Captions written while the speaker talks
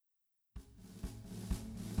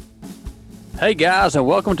Hey guys, and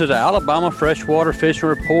welcome to the Alabama Freshwater Fishing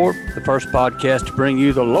Report, the first podcast to bring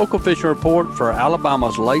you the local fishing report for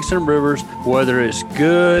Alabama's lakes and rivers, whether it's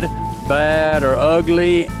good, bad, or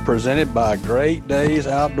ugly, presented by Great Days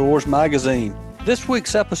Outdoors Magazine. This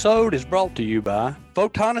week's episode is brought to you by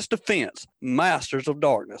Photonus Defense, Masters of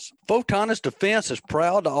Darkness. Photonus Defense is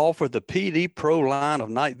proud to offer the PD Pro line of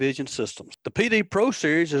night vision systems. The PD Pro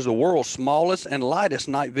series is the world's smallest and lightest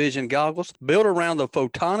night vision goggles built around the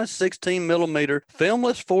Photonus 16mm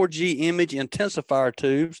filmless 4G image intensifier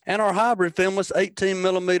tubes and our hybrid filmless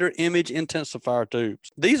 18mm image intensifier tubes.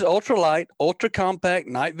 These ultralight, ultra-compact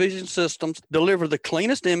night vision systems deliver the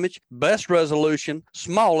cleanest image, best resolution,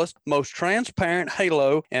 smallest, most transparent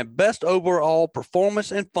halo, and best overall performance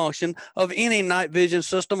and function of any night vision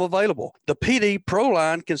system available. The PD Pro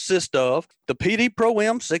line consists of the PD Pro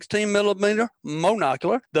M 16mm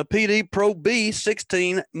monocular, the PD Pro B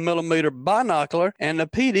 16mm binocular, and the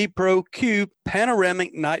PD Pro Q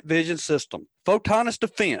panoramic night vision system. Photonus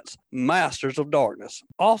Defense, Masters of Darkness.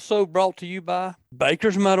 Also brought to you by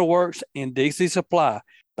Baker's Metalworks and Dixie Supply.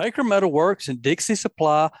 Baker Metalworks and Dixie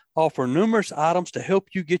Supply offer numerous items to help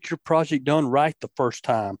you get your project done right the first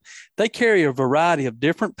time. They carry a variety of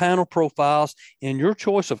different panel profiles in your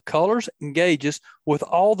choice of colors and gauges with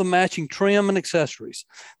all the matching trim and accessories.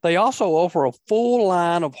 They also offer a full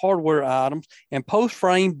line of hardware items and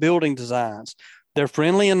post-frame building designs. Their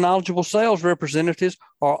friendly and knowledgeable sales representatives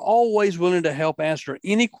are always willing to help answer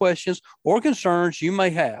any questions or concerns you may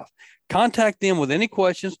have. Contact them with any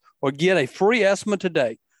questions or get a free estimate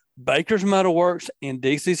today. Baker's Metalworks and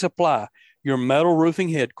Dixie Supply, your metal roofing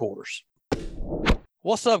headquarters.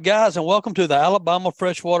 What's up, guys, and welcome to the Alabama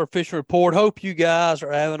Freshwater Fishing Report. Hope you guys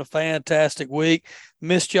are having a fantastic week.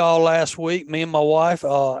 Missed y'all last week. Me and my wife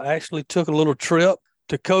actually took a little trip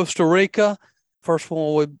to Costa Rica. First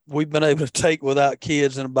one we've been able to take without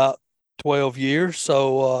kids in about 12 years,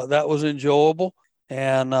 so that was enjoyable.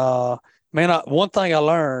 And one thing I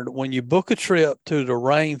learned, when you book a trip to the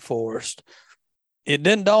rainforest, it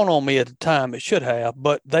didn't dawn on me at the time, it should have,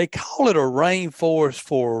 but they call it a rainforest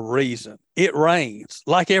for a reason. It rains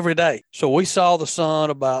like every day. So we saw the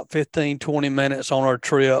sun about 15, 20 minutes on our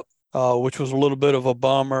trip, which was a little bit of a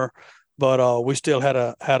bummer, but we still had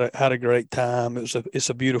a great time. It's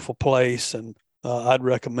a beautiful place, and I'd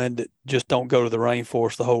recommend it. Just don't go to the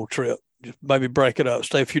rainforest the whole trip. Just maybe break it up,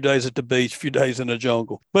 stay a few days at the beach, a few days in the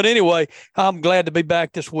jungle. But anyway, I'm glad to be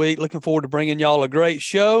back this week. Looking forward to bringing y'all a great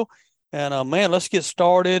show. And, let's get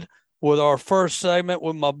started with our first segment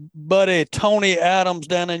with my buddy Tony Adams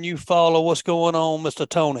down in Eufaula. What's going on, Mr.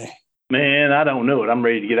 Tony? Man, I don't know it. I'm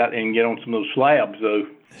ready to get out there and get on some of those slabs, though.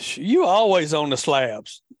 You always on the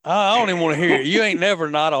slabs. I don't even want to hear it. You ain't never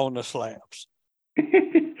not on the slabs.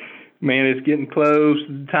 Man, it's getting close.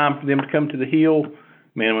 Time for them to come to the hill.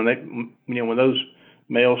 Man, when those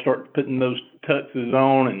males start putting those tuxes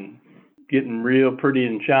on and getting real pretty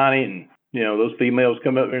and shiny, and those females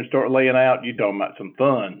come up there and start laying out, you talking about some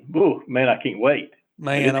fun. Whoa, man, I can't wait.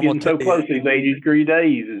 Man, it's getting so close these 80-degree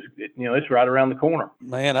days. It's right around the corner.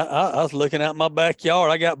 Man, I was looking out my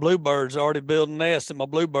backyard. I got bluebirds already building nests in my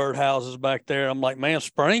bluebird houses back there. I'm like, man,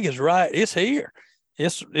 spring is right. It's here.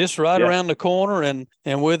 It's right around the corner,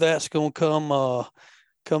 and with that's going to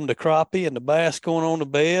come the crappie and the bass going on the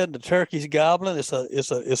bed, the turkeys gobbling.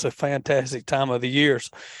 It's a fantastic time of the year.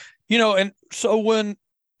 And so when.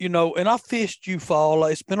 And I fished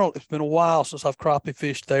Eufaula. It's been a while since I've crappie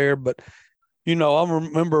fished there, but I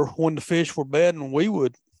remember when the fish were bedding,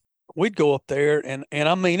 we'd go up there, and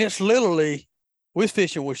I mean, it's literally, we're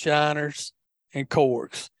fishing with shiners and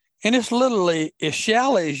corks, and it's literally as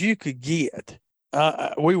shallow as you could get.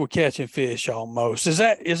 We were catching fish almost. Is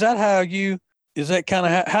that how you? Is that kind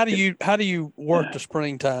of how do you work the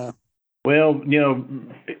springtime? Well,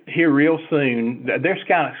 here real soon, they're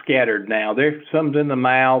kind of scattered now. Some's in the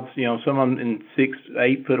mouths, some of them in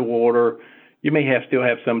 6-8 foot of water. You may still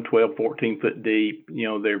have some 12, 14 foot deep.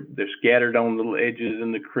 They're scattered on the edges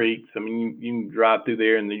in the creeks. I mean, you can drive through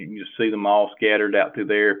there and you can just see them all scattered out through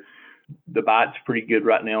there. The bite's pretty good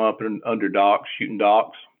right now up under docks, shooting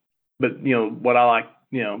docks. But, what I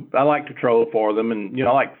like to troll for them, and,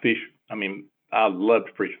 I like to fish. I mean, I love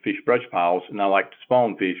to fish brush piles, and I like to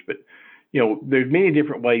spawn fish, but there's many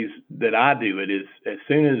different ways that I do it. Is as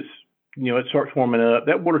soon as, it starts warming up,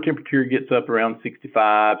 that water temperature gets up around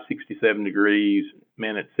 65, 67 degrees.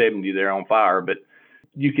 Man, it's 70 there on fire, but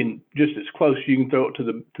you can, just as close, you can throw it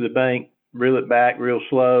to the bank, reel it back real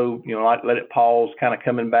slow, let it pause, kind of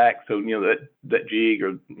coming back. So, that jig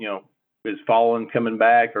or, is falling, coming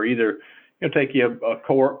back, or either, take you a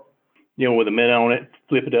cork, with a minnow on it,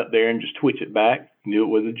 flip it up there and just twitch it back. Do it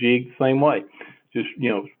with a jig the same way. just,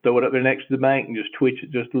 throw it up there next to the bank and just twitch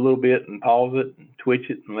it just a little bit and pause it and twitch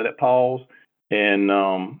it and let it pause. And,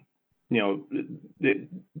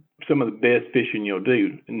 some of the best fishing you'll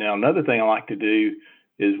do. Now, another thing I like to do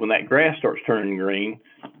is when that grass starts turning green,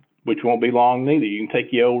 which won't be long neither, you can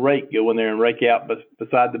take your old rake, go in there and rake out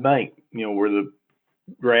beside the bank, where the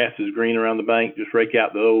grass is green around the bank, just rake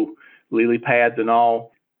out the old lily pads and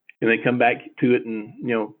all, and then come back to it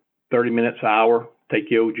in, 30 minutes, an hour,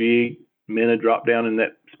 take your old jig, minnow drop down in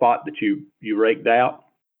that spot that you raked out.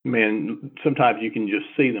 Man, sometimes you can just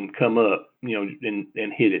see them come up, and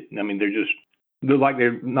hit it. I mean, they're like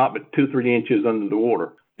they're not but 2-3 inches under the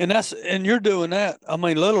water. And you're doing that. I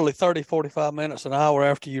mean, literally 30, 45 minutes, an hour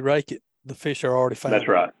after you rake it, the fish are already found. That's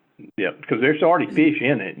right. Yeah, because there's already fish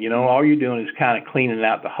in it. All you're doing is kind of cleaning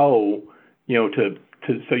out the hole, to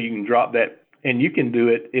so you can drop that. And you can do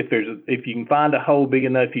it if you can find a hole big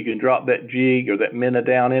enough, you can drop that jig or that minnow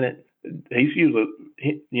down in it. He's usually,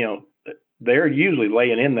 they're usually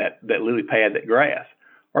laying in that lily pad, that grass,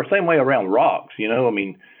 or same way around rocks.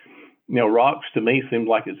 Rocks to me seems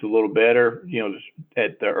like it's a little better, just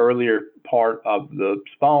at the earlier part of the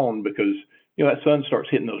spawn, because, that sun starts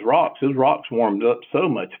hitting those rocks. Those rocks warmed up so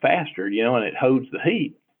much faster, and it holds the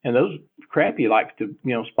heat. And those crappie likes to,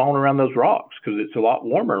 spawn around those rocks because it's a lot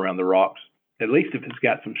warmer around the rocks, at least if it's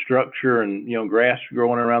got some structure and, grass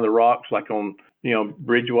growing around the rocks, like on,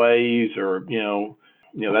 bridgeways or,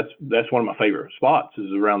 that's one of my favorite spots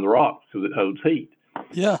is around the rocks because it holds heat.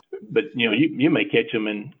 Yeah. But, you may catch them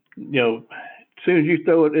and, as soon as you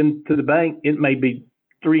throw it into the bank, it may be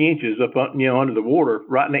 3 inches up, under the water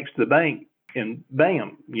right next to the bank, and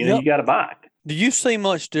bam, you got a bite. Do you see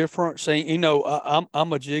much difference? I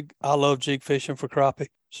love jig fishing for crappie.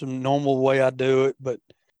 It's a normal way I do it, but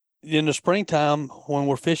in the springtime when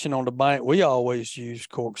we're fishing on the bank, we always use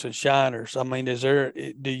corks and shiners. I mean,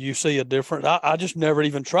 do you see a difference? I just never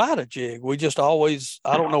even tried a jig. We just always,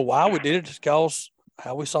 I don't know why we did it, just because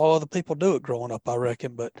how we saw other people do it growing up, I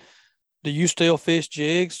reckon. But do you still fish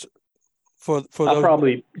jigs for those? I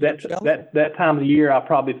probably that time of the year I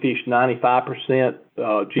probably fish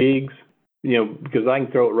 95% jigs, because I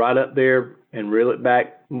can throw it right up there and reel it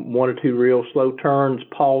back 1 or 2 real slow turns,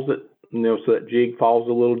 pause it, so that jig falls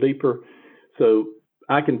a little deeper. So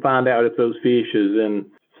I can find out if those fish is in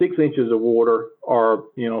 6 inches of water, or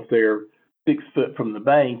if they're 6 foot from the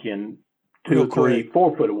bank and 2 or 3,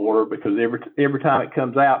 4 foot of water, because every time it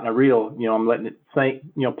comes out and I reel, I'm letting it sink,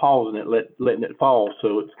 pausing it, letting it fall.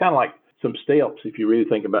 So it's kind of like some steps. If you really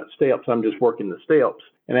think about steps, I'm just working the steps.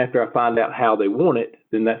 And after I find out how they want it,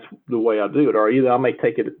 then that's the way I do it. Or either I may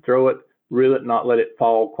take it, throw it, reel it, not let it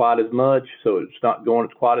fall quite as much, so it's not going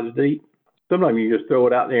quite as deep. Sometimes you just throw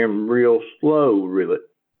it out there and real slow reel it,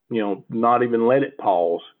 not even let it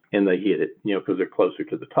pause, and they hit it, because they're closer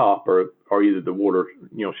to the top, or either the water,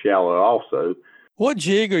 shallow also. What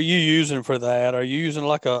jig are you using for that? Are you using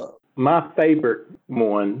My favorite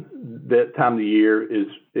one that time of the year is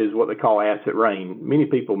what they call acid rain. Many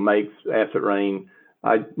people make acid rain.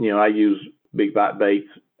 I use Big Bite Baits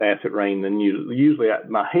acid rain. Then usually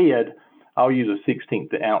my head, I'll use a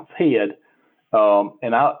 1/16 ounce head,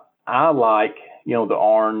 and I like the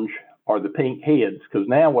orange or the pink heads, because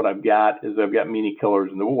now what I've got is I've got many colors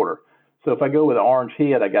in the water. So if I go with an orange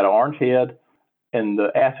head, I got an orange head, and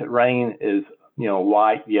the acid rain is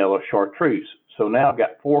light yellow chartreuse. So now I've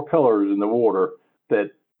got 4 colors in the water.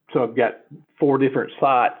 So I've got 4 different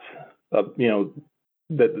sights of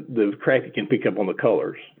that the crappie can pick up on the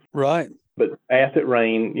colors. Right. But acid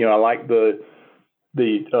rain, I like the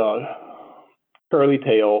curly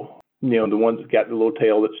tail, the ones that got the little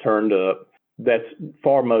tail that's turned up. That's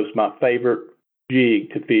foremost my favorite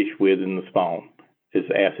jig to fish with in the spawn is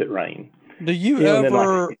acid rain. Do you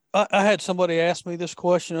ever? I had somebody ask me this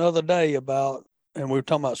question the other day about, and we were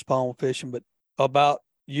talking about spawn fishing, but about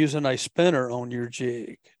using a spinner on your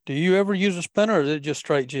jig. Do you ever use a spinner, or is it just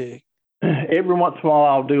straight jig? Every once in a while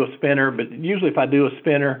I'll do a spinner, but usually if I do a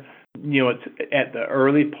spinner, it's at the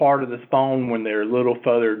early part of the spawn when they're a little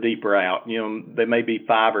further deeper out. They may be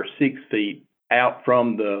 5 or 6 feet out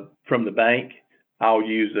from the bank. I'll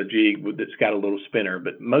use a jig that's got a little spinner,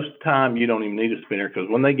 but most of the time you don't even need a spinner, because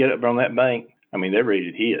when they get up on that bank, I mean, they're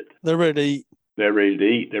ready to hit. They're ready to eat. They're ready to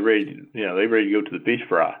eat. They're ready to, they're ready to go to the fish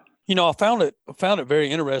fry. I found it very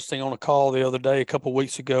interesting on a call the other day. A couple of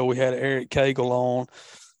weeks ago, we had Eric Cagle on,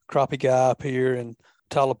 crappie guy up here in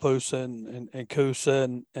Tallapoosa and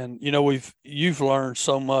Coosa, and you've learned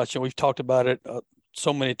so much, and we've talked about it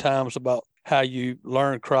so many times about how you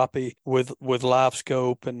learn crappie with live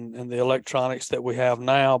scope and the electronics that we have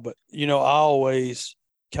now. But I always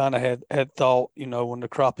kind of had thought, when the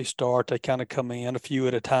crappie start, they kind of come in a few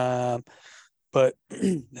at a time, But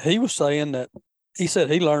he was saying that he said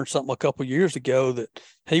he learned something a couple of years ago that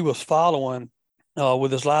he was following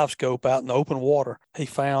with his live scope out in the open water. He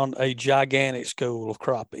found a gigantic school of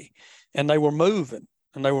crappie, and they were moving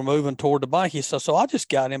toward the bank. He said, so I just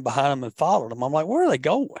got in behind them and followed them. I'm like, where are they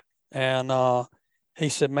going? And he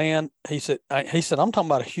said, man, he said, I'm talking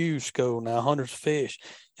about a huge school now, hundreds of fish.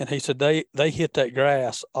 And he said, they hit that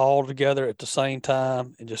grass all together at the same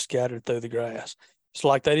time and just scattered through the grass. It's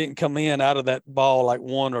like they didn't come in out of that ball like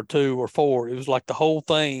one or two or four. It was like the whole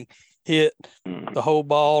thing hit the whole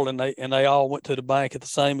ball, and they all went to the bank at the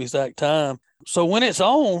same exact time. So when it's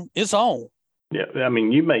on, it's on. Yeah, I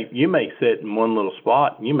mean, you may sit in one little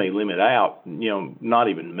spot, and you may limit out, not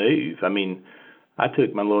even move. I mean, I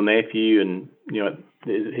took my little nephew and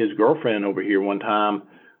his girlfriend over here one time.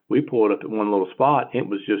 We pulled up at one little spot. It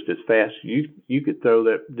was just as fast as you could throw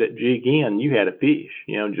that jig in. You had a fish,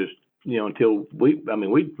 until we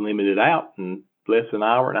limited out in less than an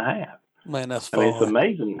hour and a half. Man, that's fun. I mean, it's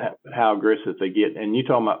amazing how aggressive they get. And you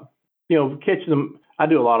talking about, catching them. I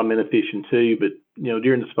do a lot of minnow fishing too, but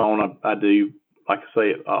during the spawn, I do, like I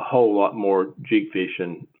say, a whole lot more jig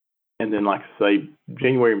fishing. And then, like I say,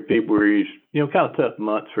 January and February is, kind of tough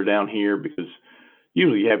months for down here because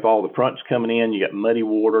usually you have all the fronts coming in. You got muddy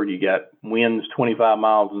water. You got winds 25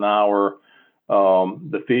 miles an hour.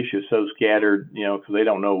 The fish is so scattered, because they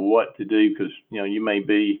don't know what to do because,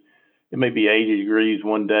 it may be 80 degrees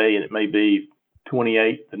one day and it may be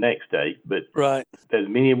 28 the next day. But right. As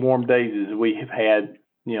many warm days as we have had,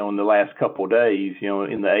 in the last couple of days,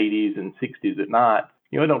 in the 80s and 60s at night,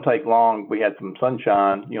 it don't take long. We had some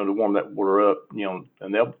sunshine, to warm that water up,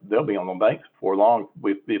 and they'll be on the banks before long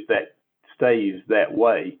if that stays that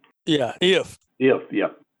way. Yeah, if. Yeah.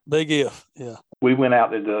 Big if, yeah. We went out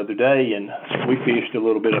there the other day and we fished a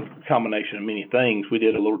little bit of a combination of many things. We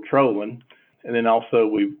did a little trolling, and then also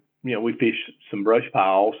we fished some brush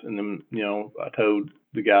piles, and then, I told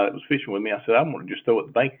the guy that was fishing with me, I said, I'm going to just throw it at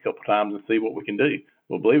the bank a couple times and see what we can do.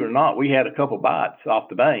 Well, believe it or not, we had a couple bites off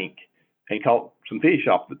the bank and caught some fish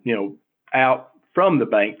off out from the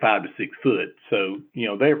bank 5 to 6 foot. So,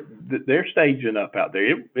 they're staging up out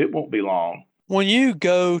there. It won't be long. When you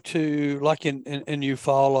go to, like in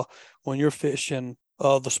Eufaula, when you're fishing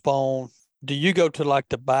the spawn, do you go to like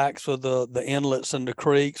the backs of the inlets and the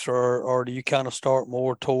creeks, or do you kind of start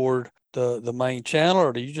more toward the main channel,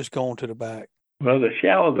 or do you just go into the back? Well, the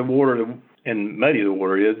shallower the water and muddy the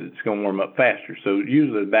water is, it's going to warm up faster. So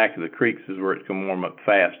usually the back of the creeks is where it's going to warm up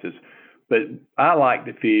fastest. But I like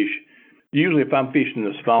to fish. Usually if I'm fishing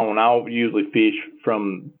the spawn, I'll usually fish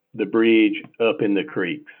from the bridge up in the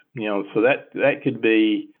creeks. So that could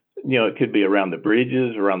be, it could be around the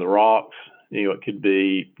bridges, around the rocks. It could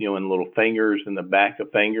be, in little fingers in the back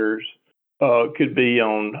of fingers. It could be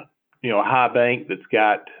on, a high bank that's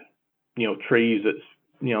got, trees that's,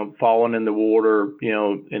 falling in the water,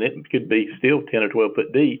 and it could be still 10 or 12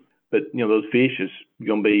 foot deep. But, those fish is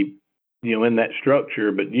going to be, in that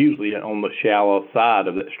structure, but usually on the shallow side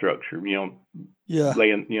of that structure,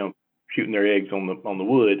 laying, shooting their eggs on the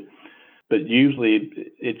wood. But usually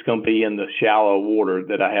it's going to be in the shallow water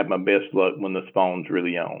that I have my best luck when the spawn's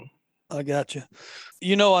really on. I got you.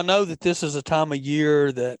 I know that this is a time of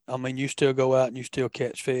year that, you still go out and you still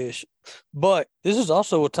catch fish, but this is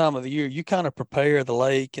also a time of the year you kind of prepare the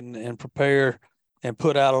lake and prepare and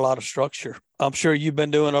put out a lot of structure. I'm sure you've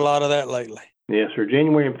been doing a lot of that lately. Yes, sir.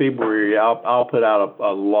 January and February, I'll put out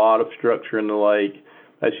a lot of structure in the lake.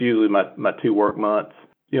 That's usually my 2 work months.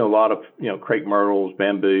 A lot of, crepe myrtles,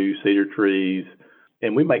 bamboo, cedar trees,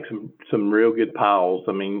 and we make some real good piles.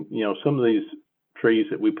 Some of these trees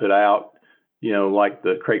that we put out, like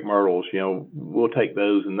the crepe myrtles, we'll take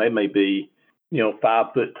those and they may be, 5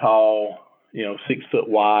 foot tall, 6 foot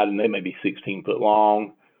wide, and they may be 16 foot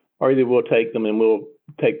long. Or either we'll take them and we'll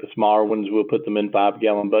take the smaller ones, we'll put them in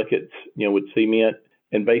 5-gallon buckets, with cement.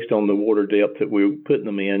 And based on the water depth that we're putting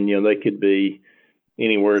them in, they could be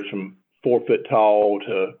anywhere from 4 foot tall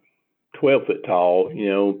to 12 foot tall,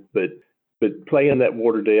 but playing that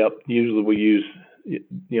water depth, usually we use,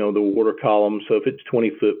 the water column. So if it's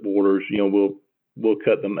 20 foot waters, we'll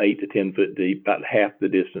cut them 8 to 10 foot deep, about half the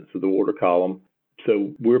distance of the water column.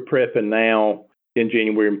 So we're prepping now in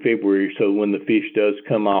January and February. So when the fish does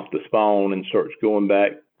come off the spawn and starts going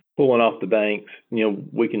back, pulling off the banks,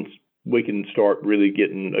 we can start really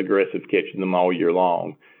getting aggressive, catching them all year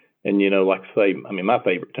long. And, like I say, my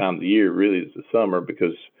favorite time of the year really is the summer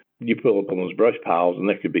because you pull up on those brush piles and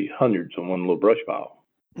there could be hundreds on one little brush pile.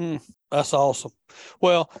 That's awesome.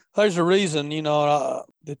 Well, there's a reason,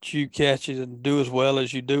 that you catch it and do as well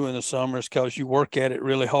as you do in the summer is because you work at it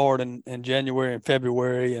really hard in January and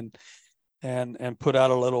February and put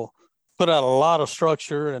out a little put out a lot of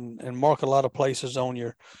structure and mark a lot of places on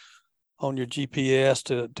your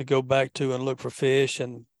GPS to go back to and look for fish.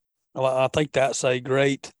 And I think that's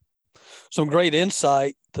some great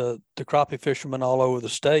insight to crappie fishermen all over the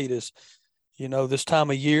state is, this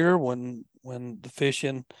time of year when the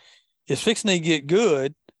fishing is fixing to get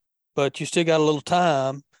good, but you still got a little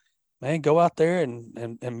time, man, go out there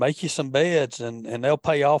and make you some beds and they'll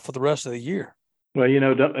pay off for the rest of the year. Well,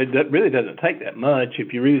 that really doesn't take that much.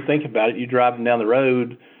 If you really think about it, you're driving down the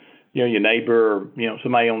road, your neighbor or,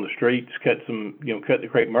 somebody on the streets cut the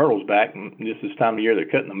crepe myrtles back, and this is time of year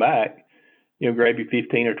they're cutting them back. Grab you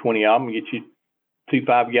 15 or 20 of them, get you 2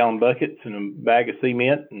 5-gallon buckets and a bag of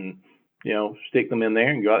cement and, stick them in there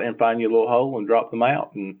and go out there and find you a little hole and drop them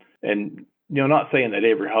out. And not saying that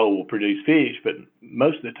every hole will produce fish, but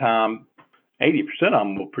most of the time, 80% of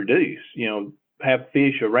them will produce, have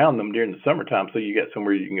fish around them during the summertime, so you got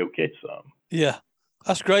somewhere you can go catch some. Yeah,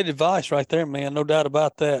 that's great advice right there, man. No doubt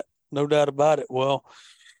about that. No doubt about it. Well,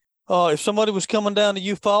 if somebody was coming down to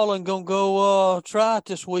Eufaula and going to go try it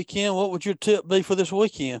this weekend, what would your tip be for this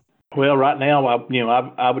weekend? Well, right now,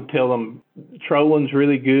 I would tell them trolling's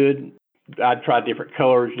really good. I'd try different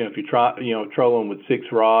colors. If you try, trolling with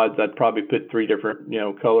 6 rods, I'd probably put 3 different,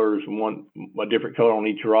 colors, a different color on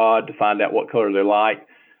each rod to find out what color they like.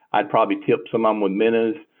 I'd probably tip some of them with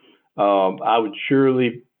minnows. I would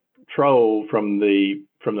surely troll from the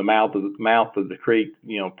mouth of the creek,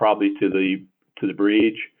 probably to the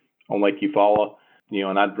bridge on Lake Eufaula,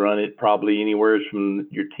 and I'd run it probably anywhere from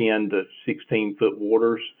your 10 to 16 foot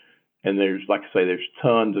waters. And there's, like I say, there's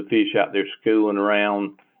tons of fish out there schooling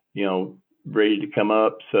around, ready to come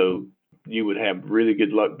up. So you would have really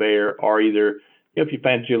good luck there. Or either, if you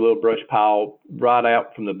fancy a little brush pile right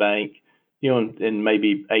out from the bank, in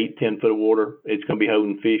maybe 8-10 foot of water, it's going to be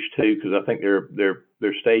holding fish too, because I think they're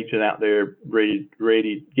staging out there,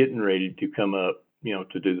 getting ready to come up,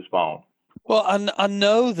 to do the spawn. Well, I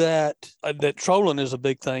know that trolling is a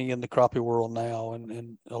big thing in the crappie world now,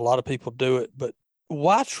 and a lot of people do it. But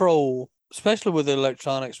why troll, especially with the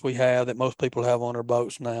electronics we have that most people have on their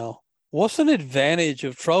boats now? What's an advantage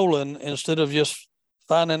of trolling instead of just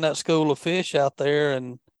finding that school of fish out there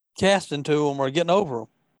and casting to them or getting over them?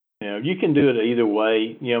 You can do it either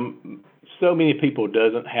way. So many people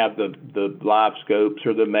doesn't have the live scopes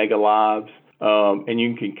or the mega lives, and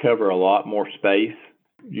you can cover a lot more space.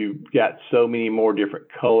 You've got so many more different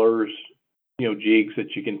colors, jigs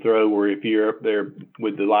that you can throw, where if you're up there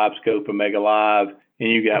with the live scope or mega live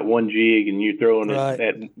and you got one jig and you're throwing right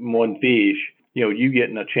at one fish, you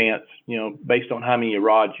getting a chance, based on how many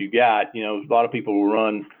rods you got. A lot of people will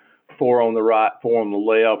run 4 on the right, 4 on the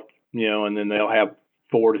left, and then they'll have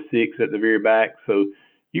 4 to 6 at the very back. So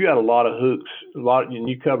you got a lot of hooks, and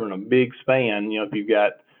you covering a big span. If you've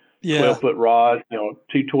got 12-foot rods, 2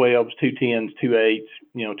 12s, 2 10s, 2 8s,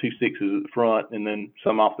 2 6s at the front, and then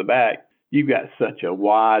some off the back. You've got such a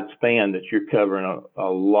wide span that you're covering a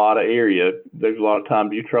lot of area. There's a lot of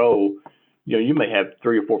times you troll, you may have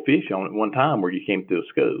 3 or 4 fish on at one time where you came through a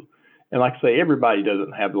scope. And like I say, everybody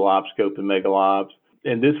doesn't have the live scope and mega lives.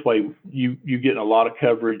 And this way, you getting a lot of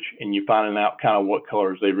coverage, and you finding out kind of what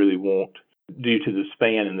colors they really want due to the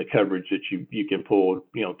span and the coverage that you can pull,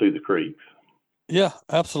 through the creeks. Yeah,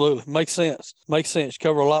 absolutely. Makes sense.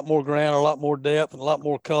 Cover a lot more ground, a lot more depth, and a lot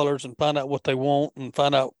more colors, and find out what they want and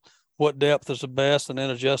find out what depth is the best, and then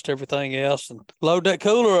adjust everything else and load that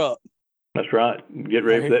cooler up. That's right. Get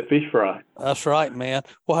ready for that fish fry. That's right, man.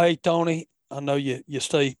 Well, hey, Tony, I know you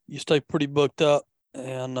stay pretty booked up.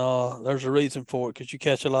 And there's a reason for it, because you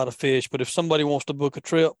catch a lot of fish. But if somebody wants to book a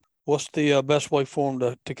trip, what's the best way for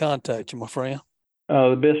them to contact you, my friend?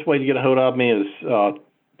 The best way to get a hold of me is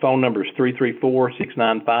phone number is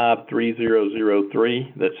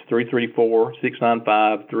 334-695-3003. That's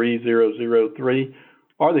 334-695-3003.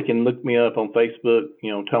 Or they can look me up on Facebook,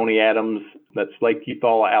 Tony Adams. That's Lake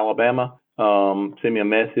Eufaula, Alabama. Send me a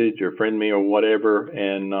message or friend me or whatever,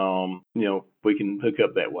 and we can hook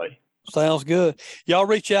up that way. Sounds good. Y'all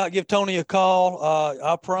reach out, give Tony a call.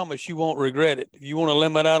 I promise you won't regret it. If you want to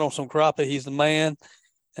limit out on some crappie, he's the man,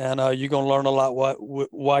 and you're going to learn a lot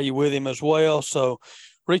while you're with him as well. So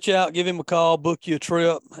reach out, give him a call, book you a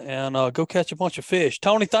trip, and go catch a bunch of fish.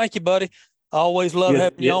 Tony, thank you, buddy. I always love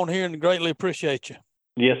having you on here, and greatly appreciate you.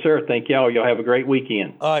 Yes, sir. Thank y'all. Y'all have a great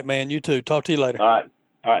weekend. All right, man. You too. Talk to you later. All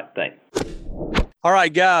right. Thanks. All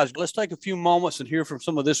right, guys, let's take a few moments and hear from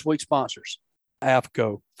some of this week's sponsors.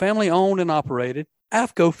 AFCO, family owned and operated.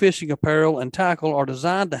 AFCO fishing apparel and tackle are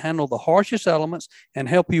designed to handle the harshest elements and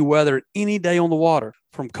help you weather it any day on the water.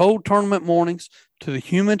 From cold tournament mornings to the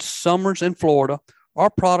humid summers in Florida, our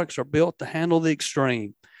products are built to handle the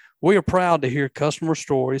extreme. We are proud to hear customer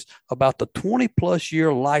stories about the 20-plus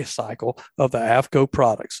year life cycle of the AFCO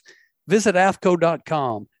products. Visit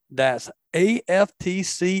AFCO.com. That's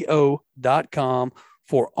AFTCO.com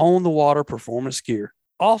for on-the-water performance gear.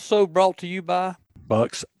 Also brought to you by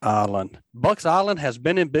Bucks Island. Bucks Island has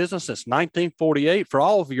been in business since 1948 for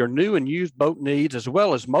all of your new and used boat needs, as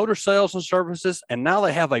well as motor sales and services, and now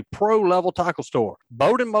they have a pro-level tackle store.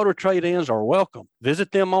 Boat and motor trade-ins are welcome.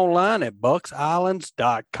 Visit them online at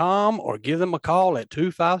bucksislands.com or give them a call at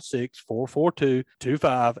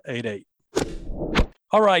 256-442-2588.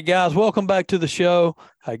 All right, guys, welcome back to the show.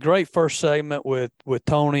 A great first segment with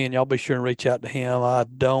Tony, and y'all be sure and reach out to him. I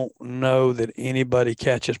don't know that anybody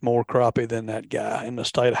catches more crappie than that guy in the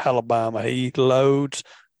state of Alabama. He loads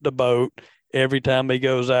the boat every time he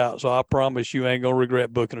goes out, so I promise you ain't going to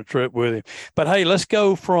regret booking a trip with him. But, hey, let's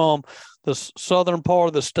go from the southern part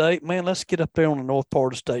of the state. Man, let's get up there on the north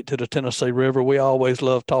part of the state to the Tennessee River. We always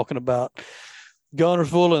love talking about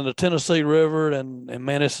Guntersville and the Tennessee River, and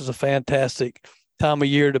man, this is a fantastic time of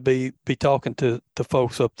year to be talking to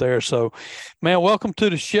folks up there. So, man, welcome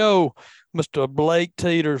to the show, Mr. Blake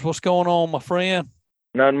Teeters. What's going on, my friend?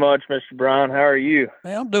 Nothing much, Mr. Brian. How are you?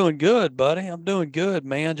 Man, I'm doing good, buddy. I'm doing good,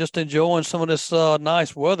 man. Just enjoying some of this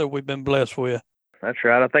nice weather we've been blessed with. That's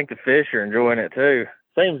right. I think the fish are enjoying it too.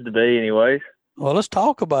 Seems to be, anyways. Well, let's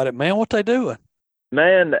talk about it, man. What they doing?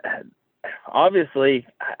 Man, obviously,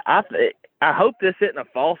 I hope this isn't a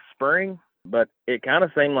false spring, but it kind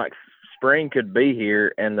of seemed like spring could be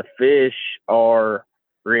here, and the fish are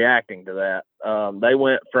reacting to that. They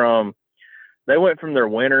went from their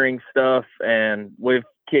wintering stuff, and we've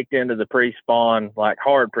kicked into the pre-spawn, like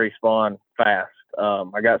hard pre-spawn fast.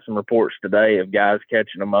 I got some reports today of guys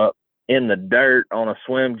catching them up in the dirt on a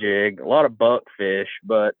swim jig, a lot of buck fish,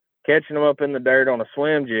 but catching them up in the dirt on a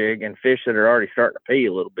swim jig and fish that are already starting to pee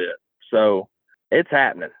a little bit. So it's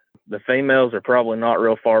happening. The females are probably not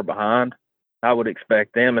real far behind. I would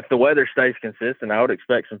expect them, if the weather stays consistent, I would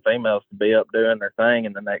expect some females to be up doing their thing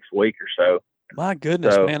in the next week or so. My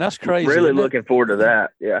goodness, so, man, that's crazy. Really looking forward to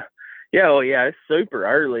that. Yeah. Yeah. Well, yeah, it's super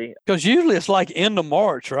early. Because usually it's like end of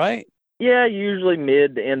March, right? Yeah, usually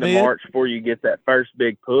mid to end of March before you get that first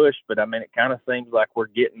big push. But I mean, it kind of seems like we're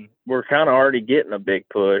kind of already getting a big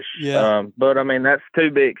push. Yeah. But I mean, that's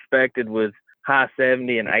to be expected with high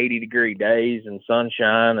 70 and 80 degree days and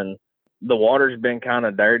sunshine, and the water's been kind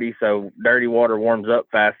of dirty, so dirty water warms up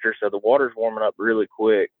faster. So the water's warming up really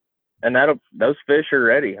quick, and those fish are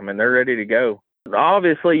ready. I mean, they're ready to go.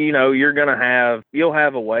 Obviously, you know, you'll have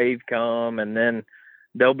a wave come, and then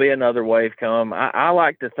there'll be another wave come. I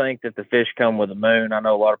like to think that the fish come with the moon. I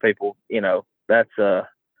know a lot of people, you know, that's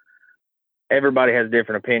everybody has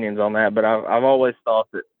different opinions on that, but I've always thought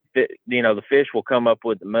that, you know, the fish will come up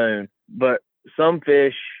with the moon. But some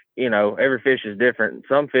fish, you know, every fish is different.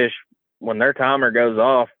 Some fish, when their timer goes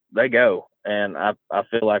off, they go. And I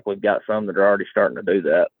feel like we've got some that are already starting to do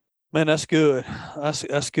that. Man, that's good.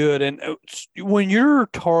 That's good. And when you're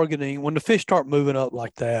targeting, when the fish start moving up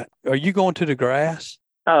like that, are you going to the grass?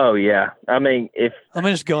 Oh yeah. I mean, it's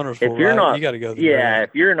Guntersville, if you're right? not, you got to go. Yeah,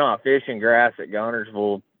 if you're not fishing grass at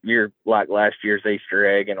Guntersville, you're like last year's Easter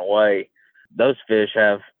egg in a way. Those fish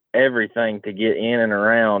have everything to get in and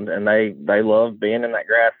around, and they love being in that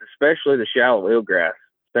grass, especially the shallow eelgrass.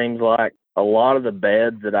 Seems like a lot of the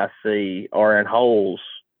beds that I see are in holes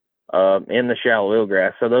in the shallow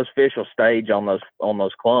eelgrass. So those fish will stage on those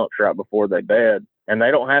clumps right before they bed, and they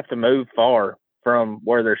don't have to move far from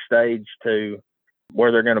where they're staged to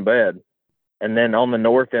where they're going to bed. And then on the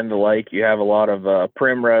north end of the lake, you have a lot of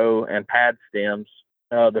primrose and pad stems.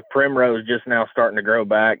 The primrose is just now starting to grow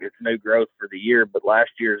back. It's new growth for the year, but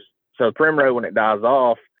last year's, so primrose, when it dies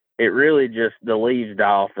off, it really just, the leaves die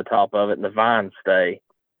off the top of it and the vines stay.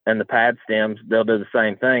 And the pad stems, they'll do the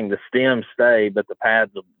same thing. The stems stay, but the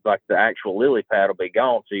pads, like the actual lily pad, will be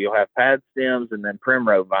gone. So you'll have pad stems and then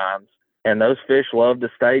primrose vines. And those fish love to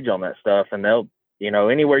stage on that stuff. And they'll, you know,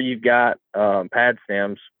 anywhere you've got pad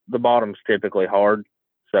stems, the bottom's typically hard.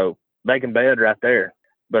 So they can bed right there.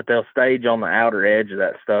 But they'll stage on the outer edge of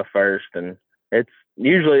that stuff first. And it's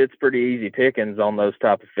pretty easy pickings on those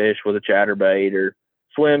type of fish with a chatterbait or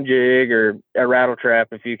swim jig or a rattle trap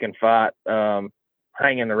if you can fight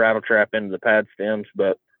hanging the rattle trap into the pad stems.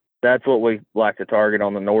 But that's what we like to target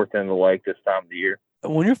on the north end of the lake this time of the year.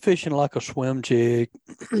 When you're fishing like a swim jig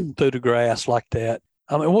through the grass like that,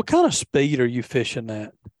 I mean, what kind of speed are you fishing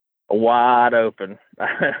at? Wide open.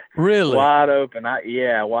 Really? Wide open.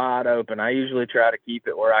 Wide open. I usually try to keep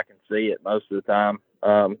it where I can see it most of the time.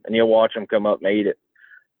 And you'll watch them come up and eat it.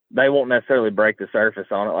 They won't necessarily break the surface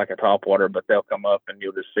on it like a topwater, but they'll come up and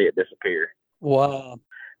you'll just see it disappear. Wow.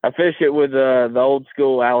 I fish it with the old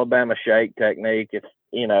school Alabama shake technique. If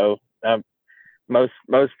you know,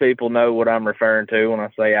 most people know what I'm referring to when I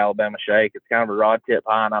say Alabama shake. It's kind of a rod tip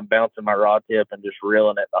high, and I'm bouncing my rod tip and just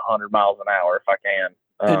reeling it 100 miles an hour if I can.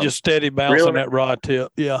 And just steady bouncing that rod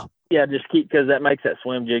tip. Yeah. Yeah, just because that makes that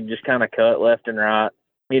swim jig just kind of cut left and right.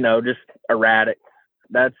 You know, just erratic.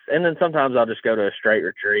 And then sometimes I'll just go to a straight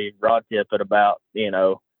retrieve, rod tip at about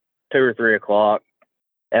 2 or 3 o'clock,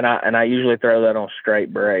 and I usually throw that on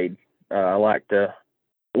straight braid. I like to,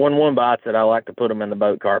 when one bites it, I like to put them in the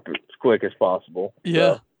boat carpet as quick as possible.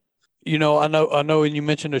 Yeah. So. I know, and you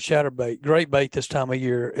mentioned a chatterbait, great bait this time of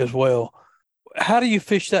year as well. How do you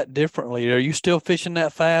fish that differently? Are you still fishing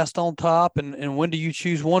that fast on top, and when do you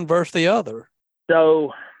choose one versus the other?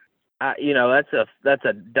 So, that's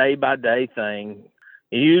a day by day thing.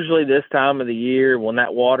 Usually this time of the year, when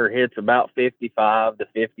that water hits about 55 to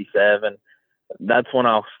 57, that's when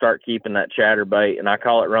I'll start keeping that chatterbait, and I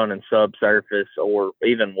call it running subsurface or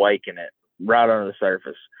even waking it right under the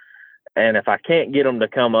surface. And if I can't get them to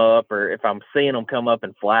come up, or if I'm seeing them come up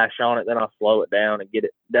and flash on it, then I'll slow it down and get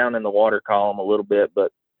it down in the water column a little bit.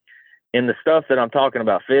 But in the stuff that I'm talking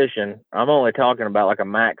about fishing, I'm only talking about like a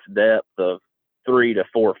max depth of 3 to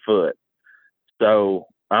 4 foot. So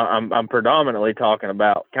I'm predominantly talking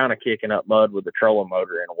about kind of kicking up mud with the trolling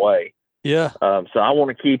motor in a way. Yeah. So I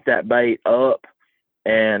want to keep that bait up,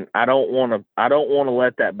 and I don't want to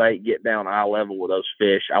let that bait get down eye level with those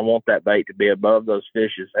fish. I want that bait to be above those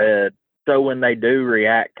fish's head, so when they do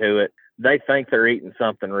react to it, they think they're eating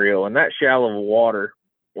something real. And that shallow of water,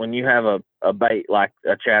 when you have a bait like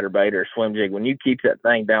a chatterbait or a swim jig, when you keep that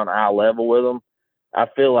thing down eye level with them, I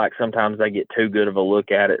feel like sometimes they get too good of a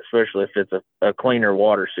look at it, especially if it's a cleaner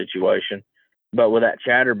water situation. But with that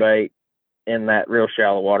chatterbait in that real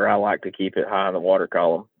shallow water, I like to keep it high in the water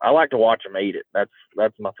column. I like to watch them eat it. That's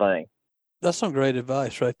my thing. That's some great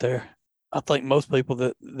advice right there. I think most people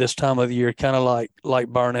that this time of the year kind of like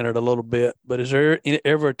burning it a little bit. But is there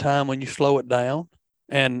ever a time when you slow it down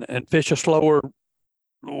and fish a slower,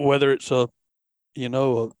 whether it's a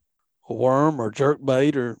worm or jerk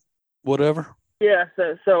bait or whatever? Yeah.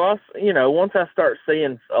 So once I start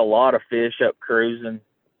seeing a lot of fish up cruising,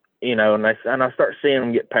 and I start seeing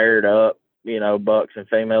them get paired up, bucks and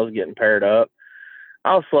females getting paired up,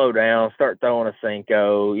 I'll slow down, start throwing a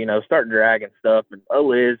Cinco, start dragging stuff, and a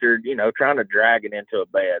lizard, trying to drag it into a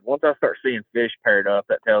bed. Once I start seeing fish paired up,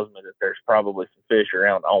 that tells me that there's probably some fish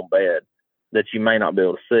around on bed that you may not be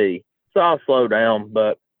able to see. So I'll slow down.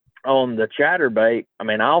 But on the chatterbait, I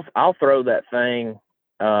mean, I'll throw that thing,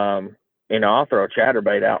 I'll throw a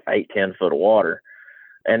chatterbait out 8-10 foot of water.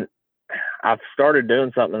 And I've started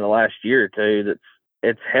doing something in the last year or two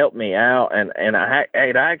it's helped me out, and I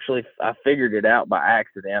figured it out by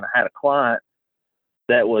accident. I had a client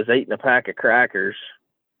that was eating a pack of crackers,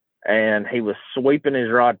 and he was sweeping his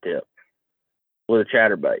rod tip with a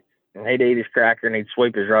chatterbait. And he'd eat his cracker and he'd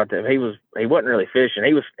sweep his rod tip. He wasn't really fishing.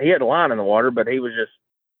 He had a line in the water, but he was just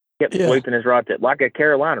kept sweeping his rod tip like a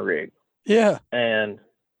Carolina rig. Yeah. And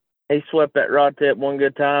he swept that rod tip one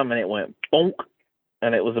good time, and it went bonk,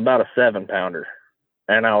 and it was about a 7-pounder.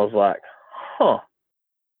 And I was like, huh.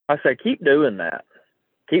 I said, keep doing that.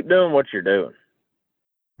 Keep doing what you're doing.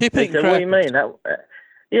 Keep eating said, crackers. What do you mean?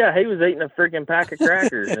 Yeah, he was eating a freaking pack of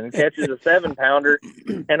crackers and catches a 7-pounder.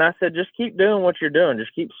 And I said, just keep doing what you're doing.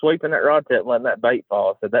 Just keep sweeping that rod tip and letting that bait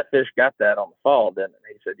fall. I said, that fish got that on the fall, didn't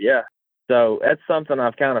it? He said, yeah. So that's something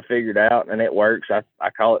I've kind of figured out, and it works. I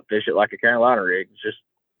call it fish it like a Carolina rig. Just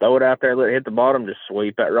throw it out there, let it hit the bottom, just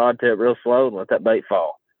sweep that rod tip real slow and let that bait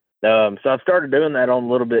fall. So I've started doing that on a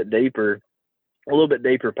little bit deeper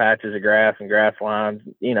patches of grass and grass lines,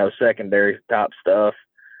 secondary type stuff.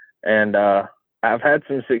 And I've had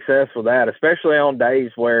some success with that, especially on days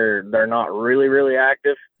where they're not really, really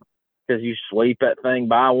active, because you sweep that thing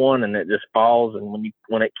by one and it just falls. And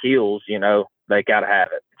when it kills, they got to have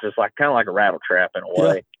it. Just kind of like a rattle trap in a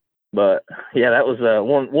way. Yeah. But yeah, that was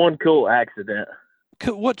one cool accident.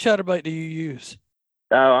 What chatterbait do you use?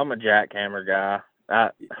 Oh, I'm a jackhammer guy.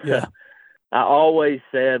 Yeah. I always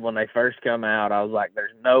said when they first come out, I was like,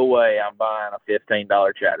 there's no way I'm buying a $15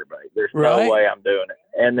 chatterbait. There's no way I'm doing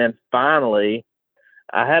it. And then finally,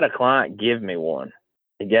 I had a client give me one.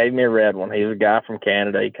 He gave me a red one. He's a guy from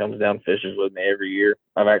Canada. He comes down and fishes with me every year.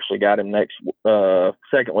 I've actually got him next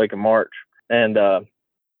second week of March. And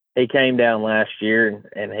he came down last year,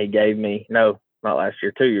 and he gave me, no, not last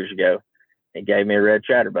year, 2 years ago. He gave me a red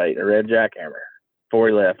chatterbait, a red jackhammer before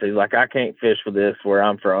he left. He's like, I can't fish with this where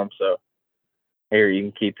I'm from, so here, you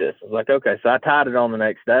can keep this. I was like, okay. So I tied it on the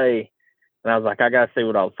next day, and I was like, I got to see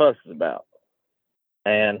what all the fuss is about.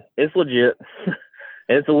 And it's legit.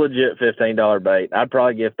 It's a legit $15 bait. I'd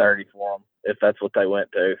probably give 30 for them if that's what they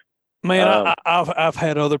went to. Man, I've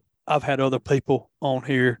had other people on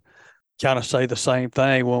here kind of say the same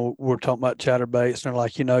thing when we're talking about chatterbaits. And they're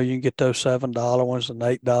like, you can get those $7 ones and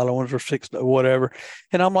 $8 ones or $6, whatever.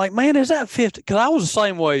 And I'm like, man, is that 50? Because I was the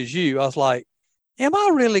same way as you. I was like, am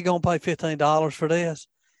I really going to pay $15 for this?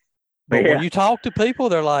 But when you talk to people,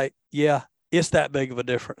 they're like, yeah, it's that big of a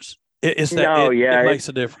difference. It makes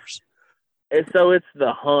a difference. So it's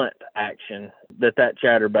the hunt action that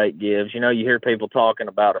chatterbait gives. You hear people talking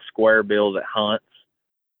about a square bill that hunts.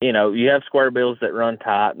 You have square bills that run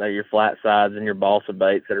tight. They're your flat sides and your balsa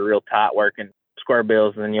baits that are real tight working square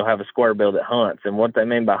bills. And then you'll have a square bill that hunts. And what they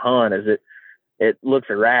mean by hunt is it looks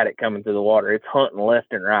erratic coming through the water. It's hunting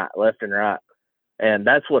left and right. And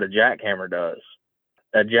that's what a jackhammer does.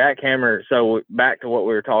 A jackhammer. So back to what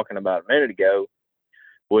we were talking about a minute ago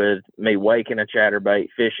with me waking a chatterbait,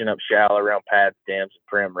 fishing up shallow around pad stems and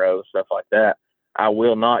primrose, stuff like that. I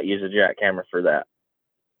will not use a jackhammer for that.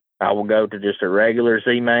 I will go to just a regular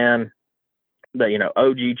Z-Man,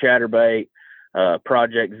 OG chatterbait,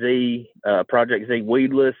 Project Z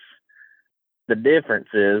weedless. The difference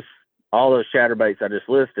is all those chatterbaits I just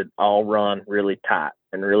listed all run really tight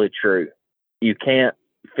and really true. You can't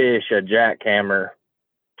fish a jackhammer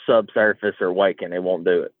subsurface or waking. It won't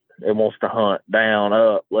do it. It wants to hunt down,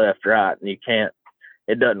 up, left, right, and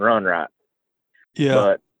it doesn't run right. Yeah.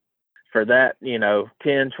 But for that,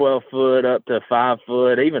 10, 12 foot up to 5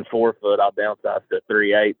 foot, even 4 foot, I'll downsize to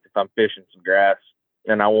 3/8 if I'm fishing some grass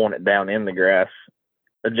and I want it down in the grass.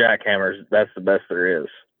 The jackhammers, that's the best there is.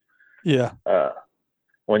 Yeah.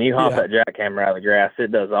 When you hop that jackhammer out of the grass,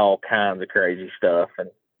 it does all kinds of crazy stuff,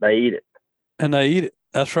 and they eat it. And they eat it.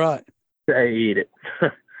 That's right. They eat it.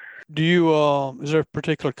 Do you, is there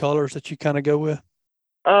particular colors that you kind of go with?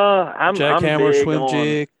 Jackhammer, swim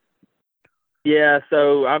jig. Yeah,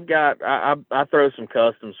 so I've got I throw some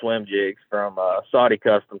custom swim jigs from Saudi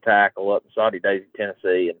Custom Tackle up in Saudi Daisy,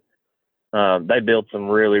 Tennessee, and they build some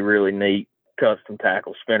really, really neat custom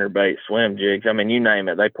tackle spinnerbait swim jigs. I mean, you name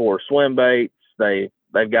it. They pour swim baits. They've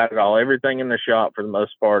got it all. Everything in the shop for the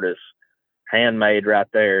most part is handmade right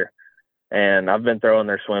there. And I've been throwing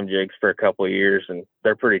their swim jigs for a couple of years, and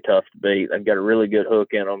they're pretty tough to beat. They've got a really good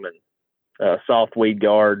hook in them and soft weed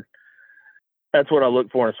guard. That's what I look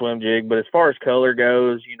for in a swim jig. But as far as color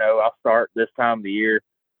goes, I'll start this time of the year.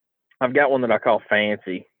 I've got one that I call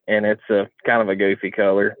Fancy, and it's a kind of a goofy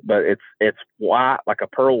color, but it's white, like a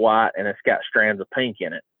pearl white, and it's got strands of pink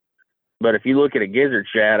in it. But if you look at a gizzard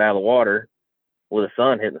shad out of the water with the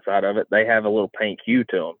sun hitting the side of it, they have a little pink hue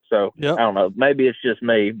to them. So I don't know, maybe it's just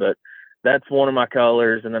me, but that's one of my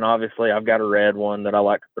colors. And then obviously I've got a red one that I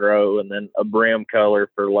like to throw, and then a brim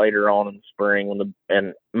color for later on in the spring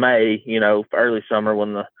and May, early summer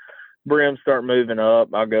when the brims start moving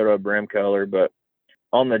up, I'll go to a brim color. But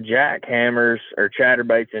on the jackhammers or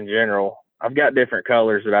chatterbaits in general, I've got different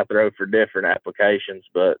colors that I throw for different applications,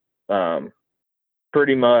 but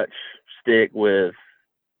pretty much stick with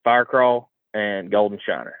Firecrawl and Golden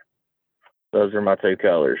Shiner. Those are my two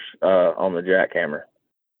colors on the jackhammer.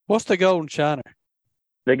 What's the Golden Shiner?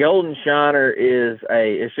 The Golden Shiner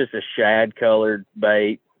it's just a shad colored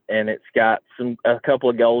bait, and it's got a couple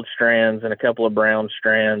of gold strands and a couple of brown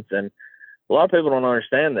strands. And a lot of people don't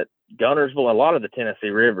understand that Guntersville, a lot of the Tennessee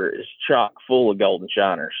River is chock full of Golden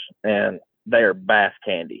Shiners, and they are bass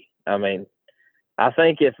candy. I mean, I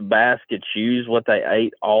think if bass could choose what they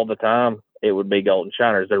ate all the time, it would be Golden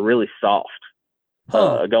Shiners. They're really soft.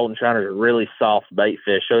 Golden Shiners are really soft bait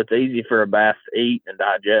fish, so it's easy for a bass to eat and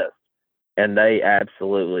digest. And they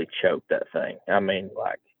absolutely choke that thing. I mean,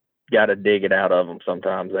 got to dig it out of them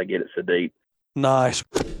sometimes. They get it so deep. Nice.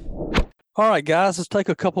 All right, guys, let's take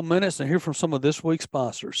a couple minutes and hear from some of this week's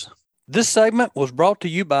sponsors. This segment was brought to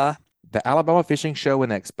you by the Alabama Fishing Show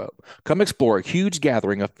and Expo. Come explore a huge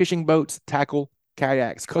gathering of fishing boats, tackle,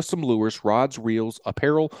 kayaks, custom lures, rods, reels,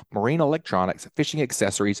 apparel, marine electronics, fishing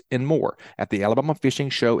accessories, and more at the Alabama Fishing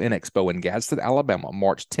Show and Expo in Gadsden, Alabama,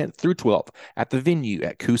 March 10th through 12th at the venue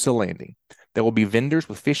at Coosa Landing. There will be vendors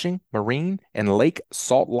with fishing, marine, and lake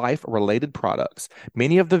salt life related products.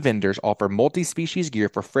 Many of the vendors offer multi-species gear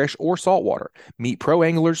for fresh or saltwater. Meet pro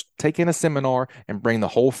anglers, take in a seminar, and bring the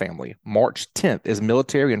whole family. March 10th is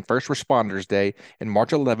Military and First Responders Day, and March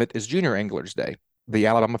 11th is Junior Anglers Day. The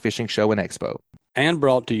Alabama Fishing Show and Expo. And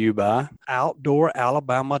brought to you by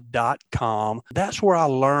OutdoorAlabama.com. That's where I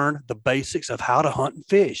learned the basics of how to hunt and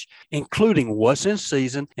fish, including what's in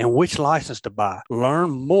season and which license to buy.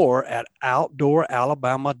 Learn more at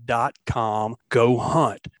OutdoorAlabama.com. Go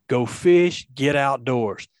hunt, go fish, get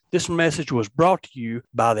outdoors. This message was brought to you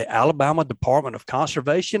by the Alabama Department of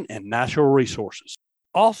Conservation and Natural Resources.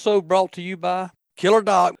 Also brought to you by Killer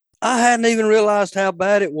Doc. I hadn't even realized how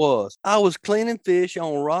bad it was. I was cleaning fish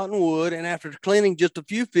on rotten wood, and after cleaning just a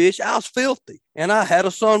few fish, I was filthy, and I had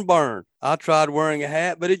a sunburn. I tried wearing a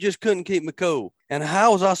hat, but it just couldn't keep me cool. And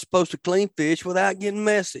how was I supposed to clean fish without getting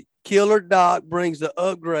messy? Killer Doc brings the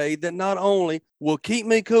upgrade that not only will keep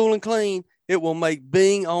me cool and clean, it will make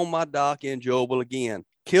being on my dock enjoyable again.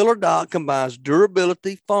 Killer Dock combines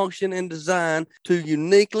durability, function, and design to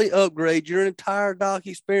uniquely upgrade your entire dock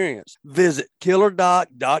experience. Visit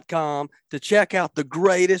killerdock.com to check out the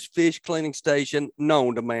greatest fish cleaning station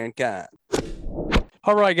known to mankind.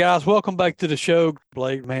 All right, guys, welcome back to the show.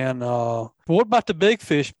 Blake, man, what about the big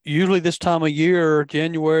fish? Usually this time of year,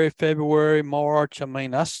 January, February, March, I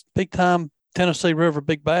mean, that's big time Tennessee River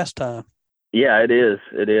big bass time. Yeah, it is.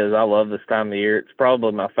 It is. I love this time of the year. It's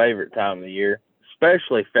probably my favorite time of the year,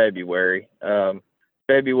 especially February.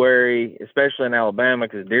 February, especially in Alabama,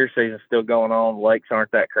 because deer season's still going on. The lakes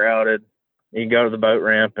aren't that crowded. You can go to the boat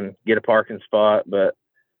ramp and get a parking spot. But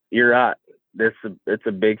you're right. It's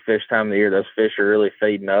a big fish time of the year. Those fish are really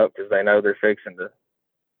feeding up because they know they're fixing to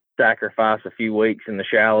sacrifice a few weeks in the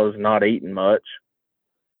shallows, not eating much.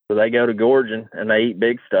 So they go to gorging, and they eat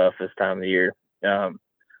big stuff this time of the year.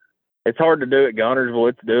 It's hard to do at Guntersville.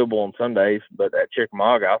 It's doable on some days, but at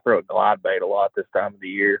Chickamauga, I'll throw a glide bait a lot this time of the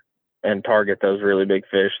year and target those really big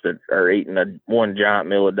fish that are eating one giant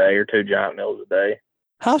meal a day or two giant meals a day.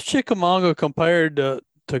 How's Chickamauga compared to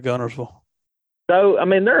Guntersville? So, I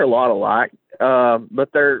mean, they're a lot alike,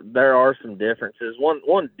 but there are some differences.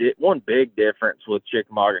 One big difference with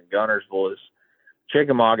Chickamauga and Guntersville is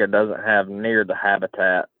Chickamauga doesn't have near the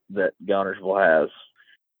habitat that Guntersville has.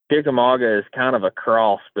 Chickamauga is kind of a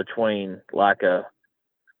cross between like a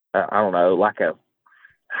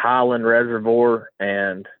highland reservoir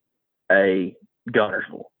and a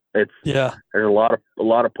Guntersville. There's a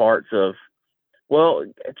lot of parts of, well,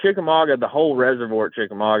 Chickamauga, the whole reservoir at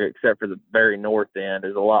Chickamauga, except for the very north end,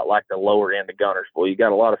 is a lot like the lower end of Guntersville. You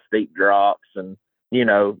got a lot of steep drops, and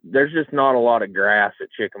there's just not a lot of grass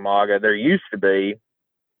at Chickamauga. There used to be.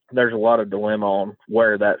 There's a lot of dilemma on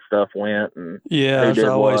where that stuff went, and there's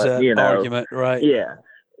always that argument, right?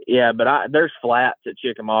 Yeah, but there's flats at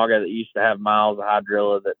Chickamauga that used to have miles of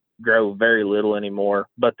hydrilla that grow very little anymore.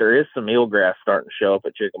 But there is some eelgrass starting to show up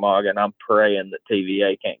at Chickamauga, and I'm praying that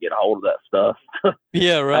TVA can't get a hold of that stuff.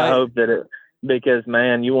 Yeah, right. I hope that because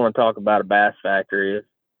man, you want to talk about a bass factory.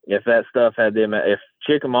 If that stuff if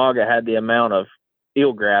Chickamauga had the amount of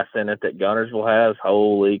eelgrass in it that Guntersville has,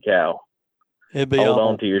 holy cow. Hold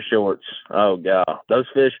on to your shorts. Oh God, those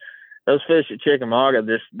fish at Chickamauga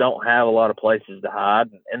just don't have a lot of places to hide,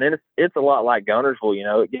 and then it's a lot like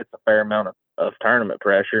Guntersville. It gets a fair amount of tournament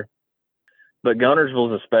pressure, but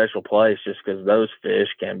Guntersville's a special place just because those fish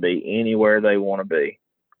can be anywhere they want to be.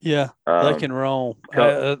 Yeah, they can roam.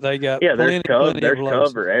 They got there's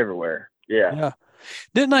cover everywhere. Yeah.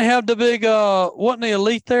 Didn't they have the big? Wasn't the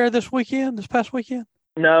Elite there this past weekend?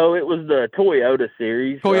 No, it was the Toyota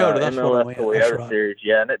series. That's MLS what I mean. Toyota series.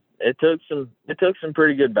 Yeah, and it took some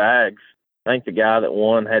pretty good bags. I think the guy that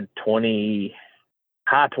won had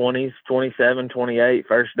high 20s, 27, 28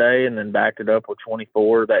 first day, and then backed it up with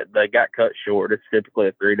 24. That they got cut short. It's typically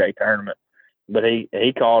a 3-day tournament, but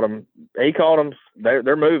he caught them.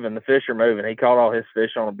 They're moving. The fish are moving. He caught all his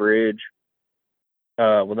fish on a bridge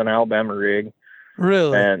with an Alabama rig.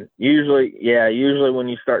 Really? And usually when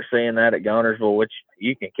you start seeing that at Guntersville, which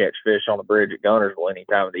you can catch fish on the bridge at Guntersville any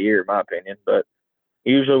time of the year, in my opinion, but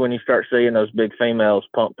usually when you start seeing those big females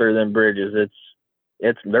pump through them bridges,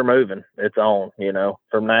 they're moving. It's on,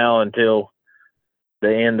 from now until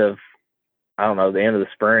the end of the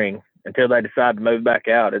spring, until they decide to move back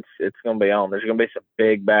out. It's going to be on. There's going to be some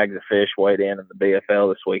big bags of fish weighed in the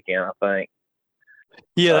BFL this weekend, I think.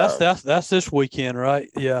 Yeah, that's this weekend, right?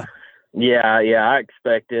 Yeah. Yeah, I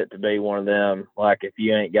expect it to be one of them. Like if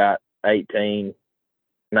you ain't got 18,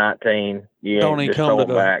 19, you don't ain't just hold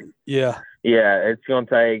back. Yeah, it's going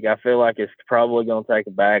to take. I feel like it's probably going to take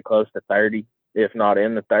a bag close to 30, if not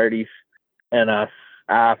in the 30s. And I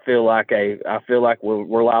feel like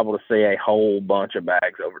we're liable to see a whole bunch of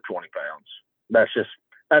bags over 20 pounds.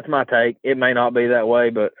 That's my take. It may not be that way,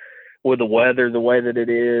 but with the weather the way that it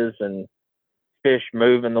is and fish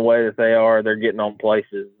moving the way that they are, they're getting on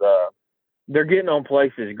places. They're getting on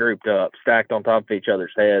places grouped up, stacked on top of each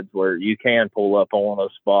other's heads, where you can pull up on one of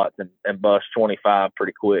those spots and bust 25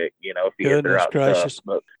 pretty quick. If you get the right gracious. stuff.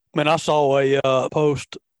 But man, I saw a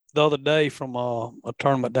post the other day from a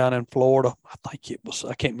tournament down in Florida. I can't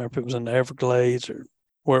remember if it was in the Everglades or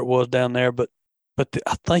where it was down there, but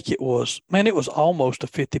I think it was almost a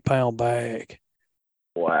 50-pound bag.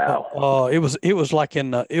 Wow. It was like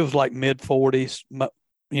mid 40s,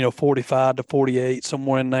 45 to 48,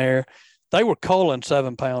 somewhere in there. They were culling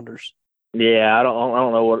 7-pounders. Yeah, I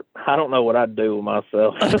don't know what I'd do with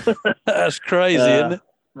myself. That's crazy, isn't it?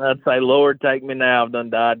 I'd say, Lord, take me now. I've done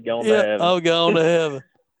died, going to heaven. I'll go on to heaven.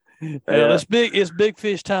 Yeah. It's big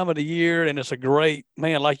fish time of the year, and it's a great,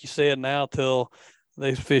 man, like you said, now till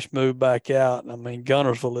these fish move back out. I mean,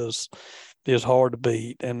 Guntersville is hard to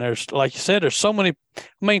beat. And there's, like you said, there's so many. I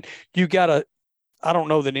mean, I don't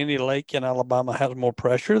know that any lake in Alabama has more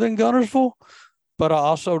pressure than Guntersville, but I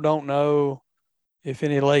also don't know if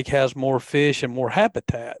any lake has more fish and more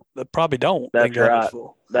habitat. They probably don't. That's right.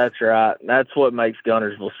 That's right. That's what makes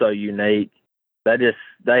Guntersville so unique.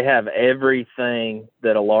 They have everything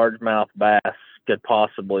that a largemouth bass could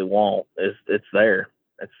possibly want. It's there.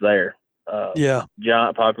 It's there.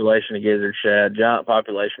 Giant population of gizzard shad, giant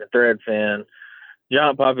population of threadfin,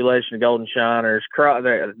 giant population of golden shiners.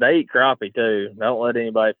 They eat crappie too. Don't let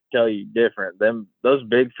anybody tell you different. Those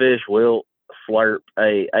big fish will slurp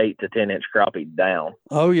a 8 to 10 inch crappie down.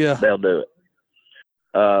 Oh yeah, they'll do it.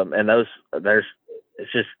 And it's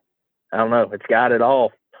just, I don't know. It's got it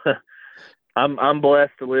all. I'm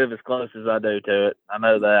blessed to live as close as I do to it. I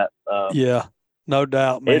know that. Yeah, no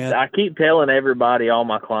doubt, man. I keep telling everybody, all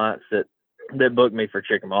my clients that book me for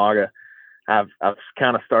Chickamauga, I've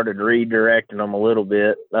kind of started redirecting them a little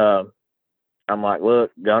bit. I'm like,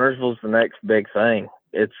 look, Guntersville's the next big thing.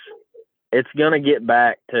 It's going to get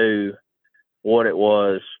back to what it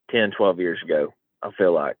was 10, 12 years ago. I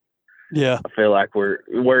feel like. Yeah. I feel like we're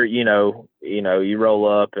you roll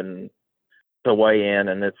up and to weigh in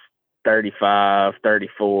and it's 35,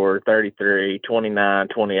 34, 33, 29,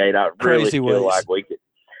 28. I really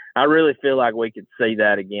feel like we could see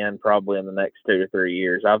that again probably in the next 2 to 3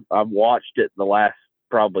 years. I've watched it the last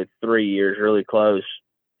probably 3 years really close,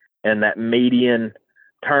 and that median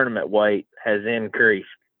tournament weight has increased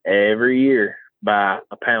every year by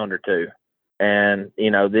a pound or two. And,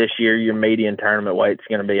 this year your median tournament weight is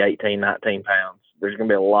going to be 18, 19 pounds. There's going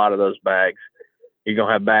to be a lot of those bags. You're going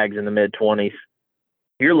to have bags in the mid-20s.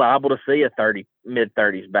 You're liable to see a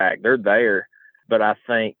mid-30s bag. They're there. But I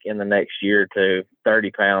think in the next year or two,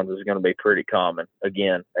 30 pounds is going to be pretty common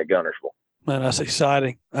again at Guntersville. Man, that's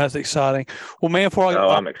exciting. That's exciting. Well, man, before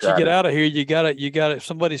I'm excited. To get out of here, you got it.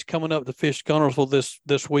 Somebody's coming up to fish Guntersville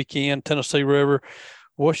this weekend, Tennessee River.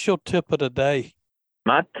 What's your tip of the day?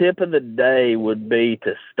 My tip of the day would be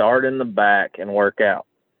to start in the back and work out.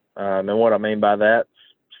 And what I mean by that,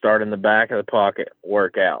 start in the back of the pocket,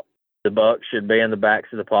 work out. The bucks should be in the backs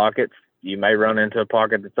of the pockets. You may run into a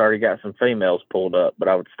pocket that's already got some females pulled up, but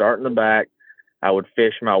I would start in the back. I would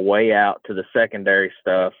fish my way out to the secondary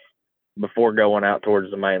stuff before going out towards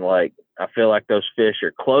the main lake. I feel like those fish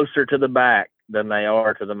are closer to the back than they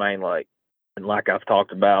are to the main lake. And like I've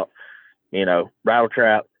talked about, rattle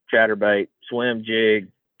trap, chatterbait, swim, jig,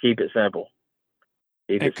 keep it simple.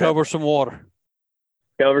 Cover some water.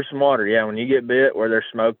 Cover some water, yeah. When you get bit, where there's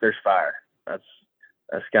smoke, there's fire. That's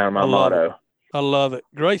kind of my motto. I love it.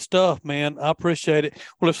 Great stuff, man. I appreciate it.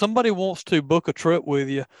 Well, if somebody wants to book a trip with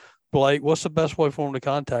you, Blake, what's the best way for them to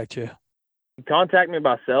contact you? Contact me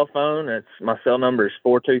by cell phone. My cell number is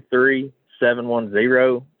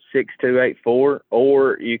 423-710-6284,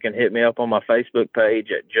 or you can hit me up on my Facebook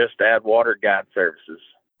page at Just Add Water Guide Services.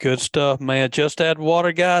 Good stuff, man. Just Add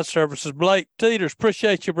Water Guide Services. Blake Teeters,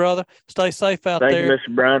 appreciate you, brother. Stay safe out there. Thank you,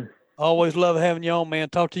 Mr. Brown. Always love having you on, man.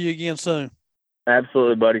 Talk to you again soon.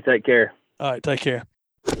 Absolutely, buddy. Take care. All right, take care.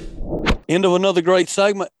 End of another great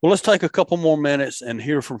segment. Well, let's take a couple more minutes and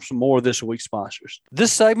hear from some more of this week's sponsors.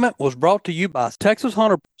 This segment was brought to you by Texas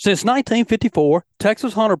Hunter. Since 1954,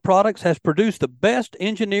 Texas Hunter Products has produced the best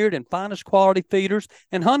engineered and finest quality feeders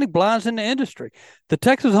and hunting blinds in the industry. The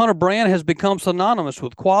Texas Hunter brand has become synonymous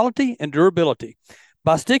with quality and durability.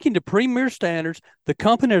 By sticking to premier standards, the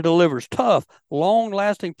company delivers tough,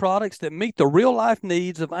 long-lasting products that meet the real-life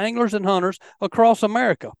needs of anglers and hunters across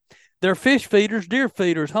America. Their fish feeders, deer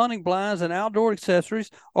feeders, hunting blinds, and outdoor accessories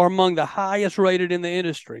are among the highest rated in the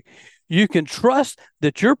industry. You can trust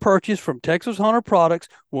that your purchase from Texas Hunter Products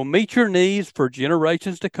will meet your needs for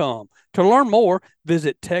generations to come. To learn more,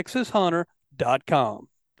 visit texashunter.com.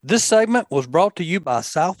 This segment was brought to you by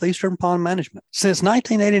Southeastern Pond Management. Since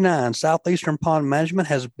 1989, Southeastern Pond Management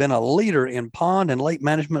has been a leader in pond and lake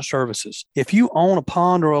management services. If you own a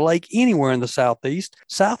pond or a lake anywhere in the Southeast,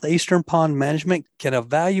 Southeastern Pond Management can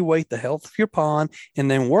evaluate the health of your pond and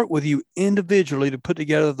then work with you individually to put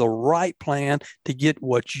together the right plan to get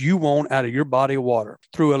what you want out of your body of water.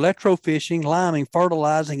 Through electrofishing, liming,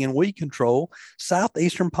 fertilizing, and weed control,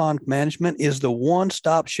 Southeastern Pond Management is the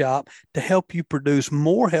one-stop shop to help you produce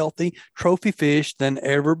more healthy trophy fish than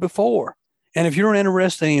ever before. And if you're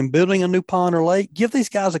interested in building a new pond or lake, give these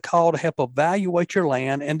guys a call to help evaluate your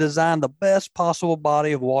land and design the best possible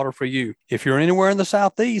body of water for you. If you're anywhere in the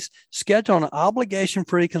Southeast, schedule an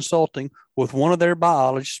obligation-free consulting with one of their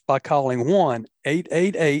biologists by calling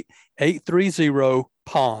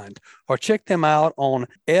 1-888-830-POND or check them out on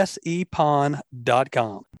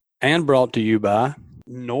sepond.com. And brought to you by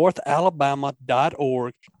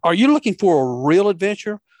NorthAlabama.org. Are you looking for a real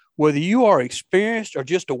adventure? Whether you are experienced or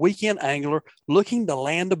just a weekend angler looking to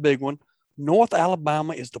land a big one, North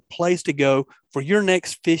Alabama is the place to go for your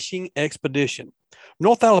next fishing expedition.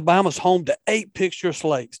 North Alabama is home to 8 picturesque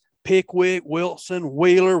lakes: Pickwick, Wilson,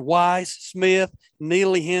 Wheeler, Weiss, Smith,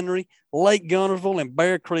 Neely Henry, Lake Guntersville, and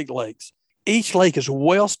Bear Creek lakes. Each lake is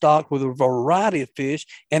well stocked with a variety of fish,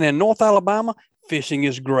 and in North Alabama, fishing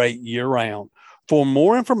is great year-round. For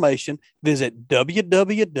more information, visit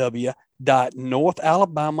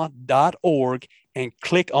www.northalabama.org and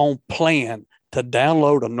click on Plan to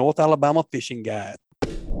download a North Alabama fishing guide.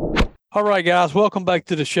 All right, guys, welcome back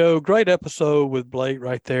to the show. Great episode with Blake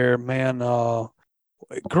right there, man.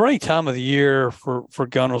 Great time of the year for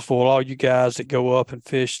Guntersville, all you guys that go up and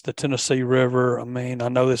fish the Tennessee River. I mean, I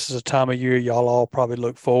know this is a time of year y'all all probably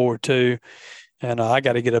look forward to, and I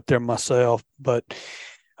got to get up there myself, but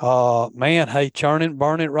man, hey, churn it,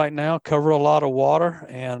 burn it right now, cover a lot of water.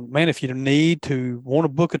 And man, if you want to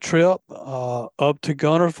book a trip up to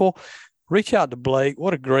Guntersville, reach out to Blake.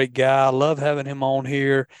 What a great guy. I love having him on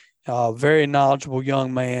here. Very knowledgeable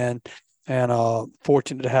young man, and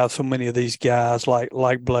fortunate to have so many of these guys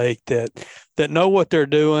like Blake that know what they're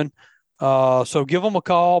doing. So give them a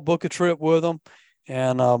call, book a trip with them.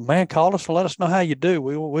 And, man, call us and let us know how you do.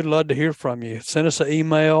 We'd love to hear from you. Send us an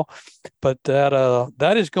email. But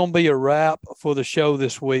that is going to be a wrap for the show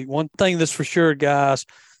this week. One thing that's for sure, guys,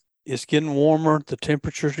 it's getting warmer. The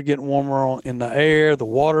temperatures are getting warmer in the air. The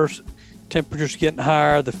water's temperature's getting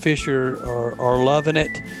higher. The fish are loving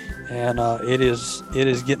it. And it is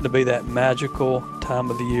getting to be that magical time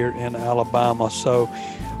of the year in Alabama. So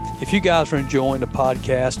if you guys are enjoying the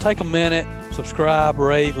podcast, take a minute, subscribe,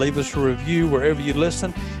 rate, leave us a review wherever you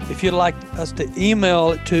listen. If you'd like us to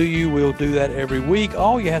email it to you, we'll do that every week.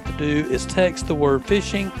 All you have to do is text the word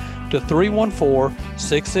fishing to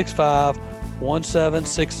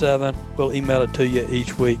 314-665-1767. We'll email it to you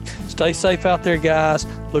each week. Stay safe out there, guys.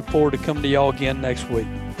 Look forward to coming to y'all again next week.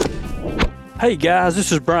 Hey guys,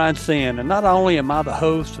 this is Brian Sinn, and not only am I the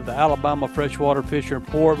host of the Alabama Freshwater Fishing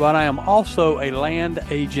Report, but I am also a land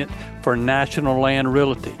agent for National Land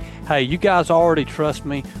Realty. Hey, you guys already trust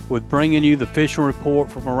me with bringing you the fishing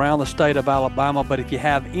report from around the state of Alabama, but if you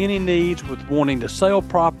have any needs with wanting to sell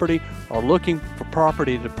property or looking for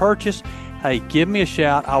property to purchase, hey, give me a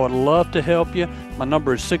shout. I would love to help you. My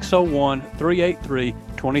number is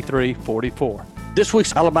 601-383-2344. This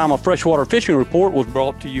week's Alabama Freshwater Fishing Report was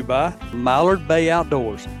brought to you by Mallard Bay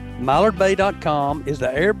Outdoors. MallardBay.com is the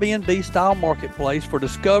Airbnb-style marketplace for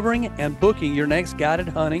discovering and booking your next guided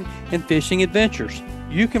hunting and fishing adventures.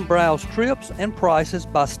 You can browse trips and prices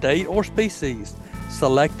by state or species,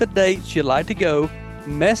 select the dates you'd like to go,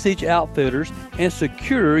 message outfitters, and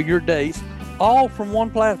secure your dates all from one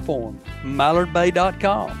platform,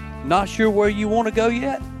 MallardBay.com. Not sure where you want to go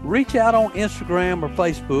yet? Reach out on Instagram or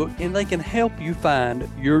Facebook and they can help you find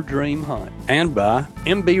your dream hunt. And by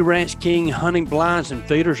MB Ranch King hunting blinds and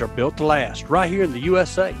feeders are built to last right here in the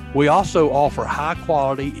USA. We also offer high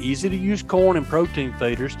quality, easy to use corn and protein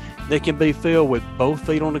feeders that can be filled with both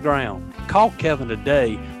feet on the ground. Call Kevin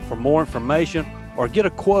today for more information or get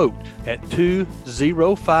a quote at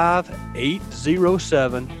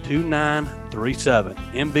 205-807-2937.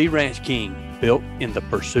 MB Ranch King, built in the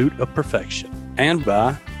pursuit of perfection. And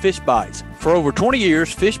by Fish Bites. For over 20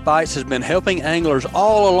 years, Fish Bites has been helping anglers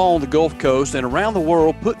all along the Gulf Coast and around the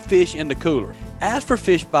world put fish in the cooler. Ask for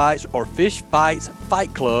Fish Bites or Fish Bites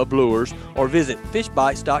Fight Club lures or visit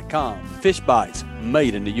fishbites.com. Fish Bites,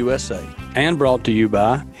 made in the USA. And brought to you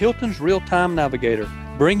by Hilton's Real-Time Navigator,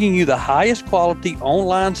 bringing you the highest quality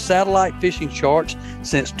online satellite fishing charts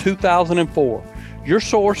since 2004. Your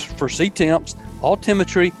source for sea temps,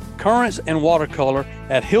 altimetry, currents, and watercolor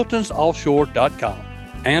at hiltonsoffshore.com.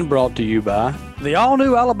 And brought to you by the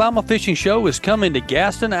all-new Alabama Fishing Show is coming to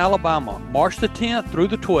Gaston, Alabama, March the 10th through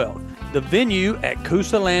the 12th. The venue at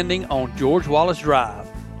Coosa Landing on George Wallace Drive,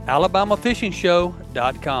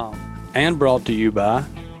 alabamafishingshow.com. And brought to you by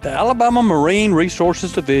the Alabama Marine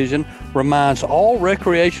Resources Division reminds all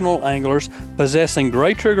recreational anglers possessing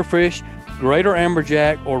gray triggerfish, greater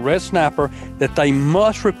amberjack, or red snapper that they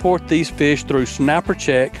must report these fish through Snapper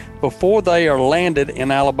Check before they are landed in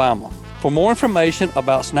Alabama. For more information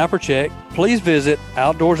about Snapper Check, please visit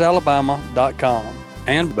outdoorsalabama.com.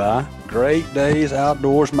 And by Great Days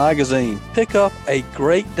Outdoors magazine. Pick up a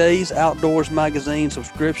Great Days Outdoors magazine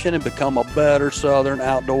subscription and become a better Southern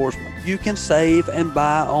outdoorsman. You can save and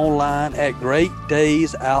buy online at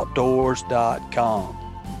greatdaysoutdoors.com.